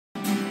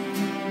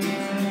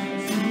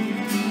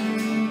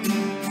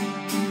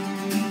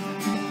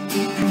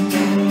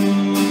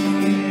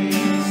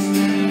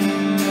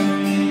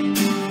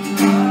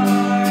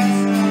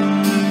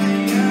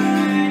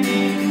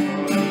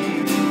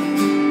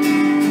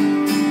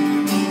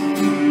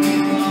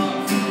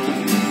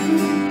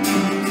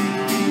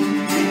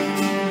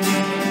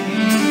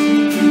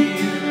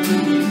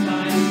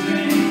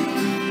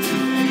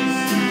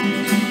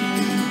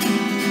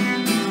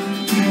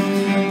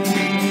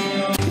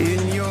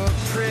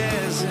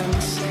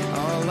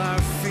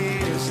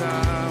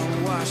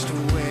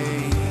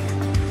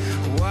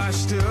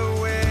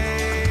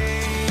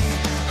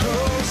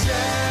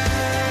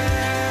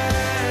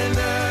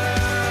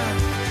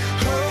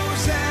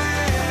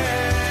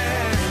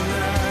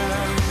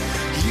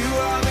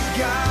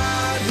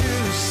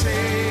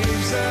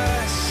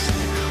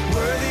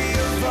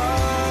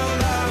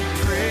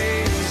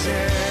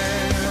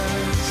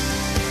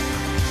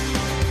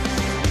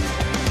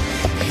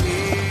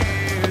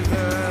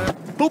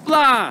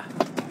Hoopla!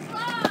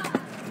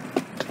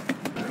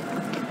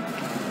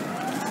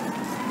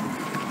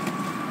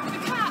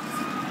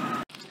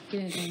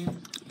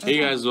 Hey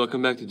guys,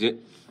 welcome back to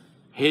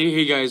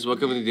Hey guys,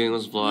 welcome to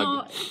Daniel's vlog.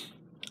 Well,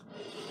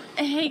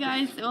 hey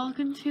guys,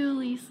 welcome to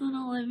Lisa and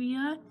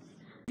Olivia.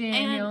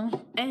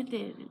 Daniel. And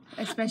Daniel.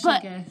 A special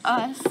guest.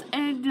 Us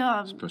and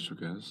Special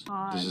guest.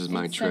 This is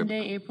my it's trip.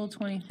 Sunday, April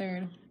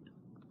 23rd.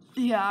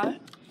 yeah.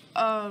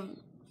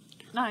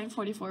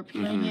 9:44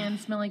 p.m. My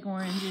hands smell like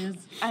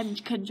oranges. I'm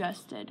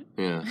congested.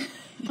 Yeah.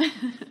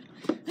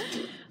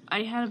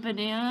 I had a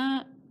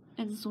banana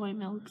and soy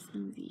milk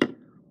smoothie.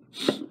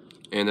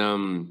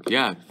 And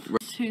yeah.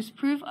 Whose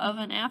proof of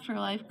an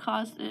afterlife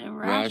caused a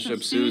Rash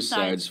of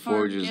suicides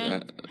forges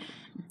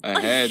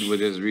ahead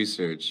with his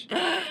research.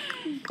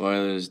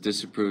 While his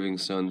disapproving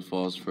son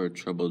falls for a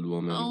troubled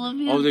woman.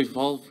 Olivia. Oh, they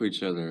fall for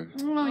each other.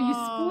 Oh, you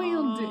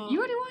spoiled it. You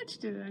already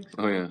watched it,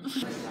 actually. Oh yeah.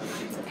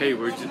 Hey,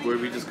 where did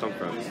we just come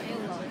from?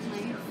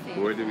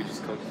 Where did we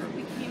just come from?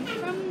 We came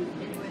from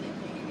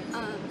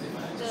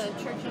the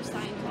Church of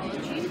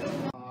Scientology.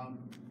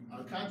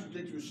 A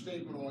contradictory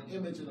statement or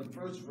image in the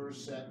first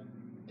verse set,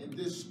 and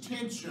this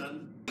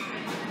tension.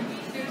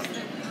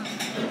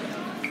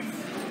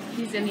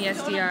 He's in the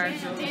SDR.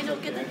 Daniel,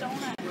 get the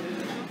donut.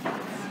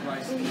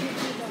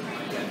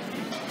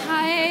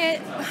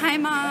 Hi,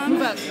 Mom.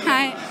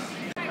 Hi.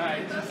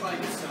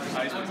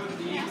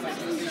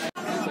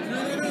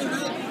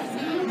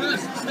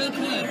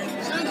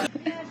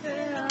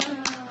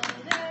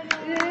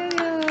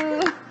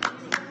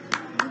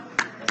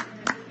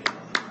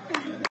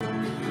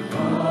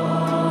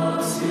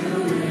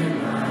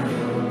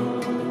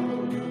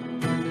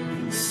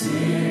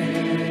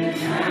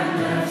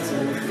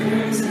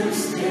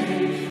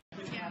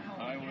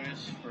 I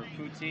wish for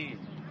poutine.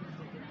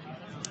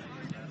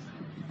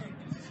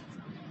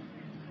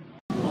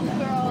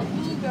 Girl.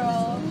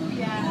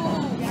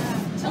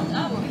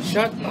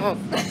 Shut up.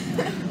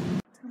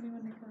 Tell me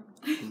when to go.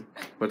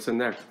 What's in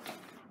there?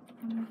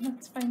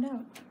 Let's find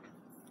out.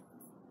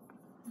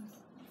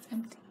 It's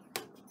empty.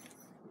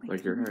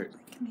 Like your heart.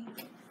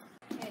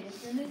 Okay,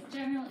 it's in this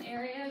general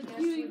area.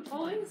 Guess You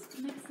always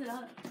mix it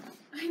up.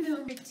 I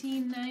know.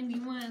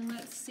 1391.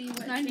 Let's see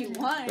what.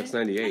 91. That's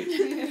 98.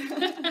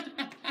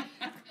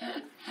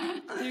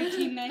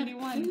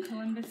 1391.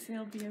 Columbus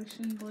sailed the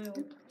ocean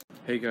blue.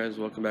 Hey guys,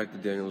 welcome back to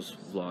Daniel's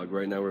vlog.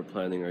 Right now we're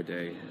planning our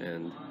day,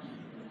 and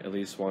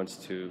Elise wants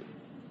to,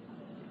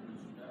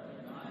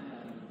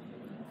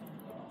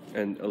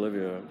 and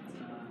Olivia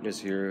is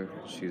here.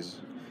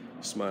 She's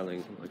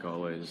smiling like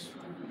always,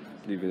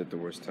 even at the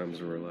worst times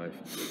of her life.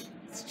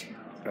 It's true.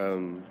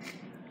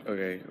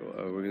 Okay,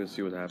 we're gonna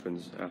see what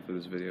happens after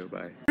this video.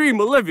 Bye. Extreme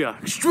Olivia,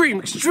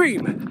 extreme.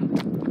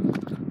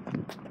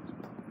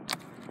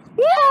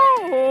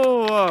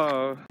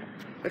 Whoa!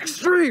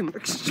 Extreme.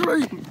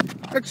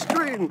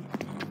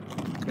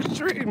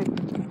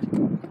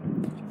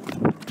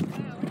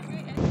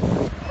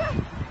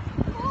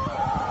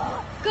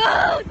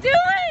 Go, do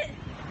it!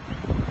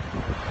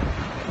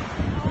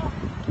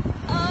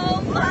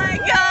 Oh my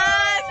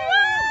God!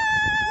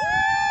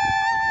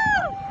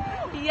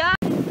 Woo! Yeah.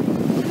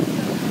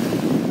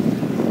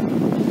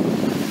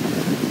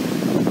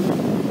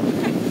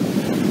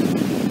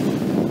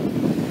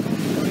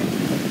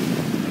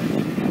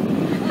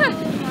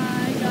 Oh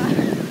my God.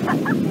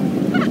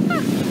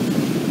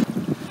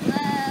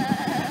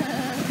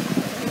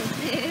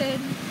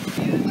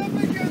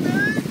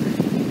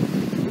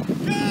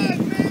 Dude.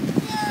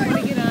 Want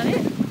to get on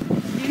it?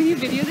 Can you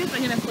video this?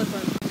 I'm gonna flip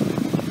them.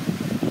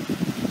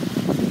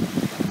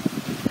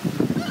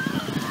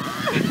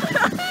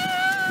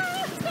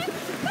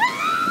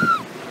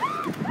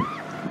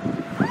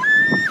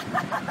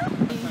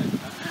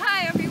 Hi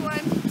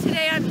everyone.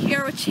 Today I'm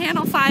here with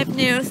Channel 5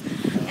 News,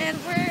 and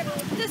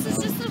this is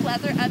just a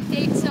weather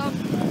update. So,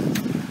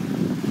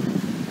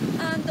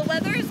 the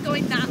weather is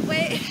going that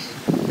way.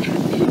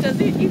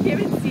 You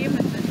can't even see him in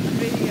the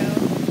video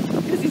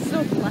because he's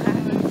so black.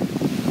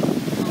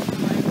 Oh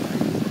my God,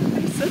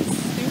 he's so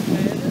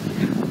stupid.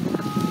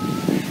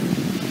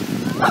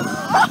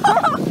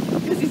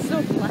 Because he's so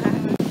black.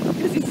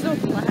 He's so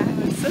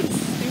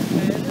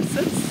stupid.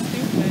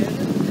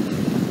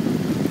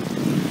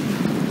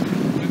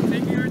 I'm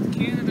taking her to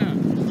Canada.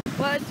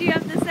 What do you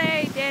have to say,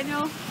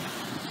 Daniel?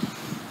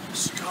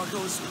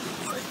 Chicago's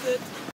worth it.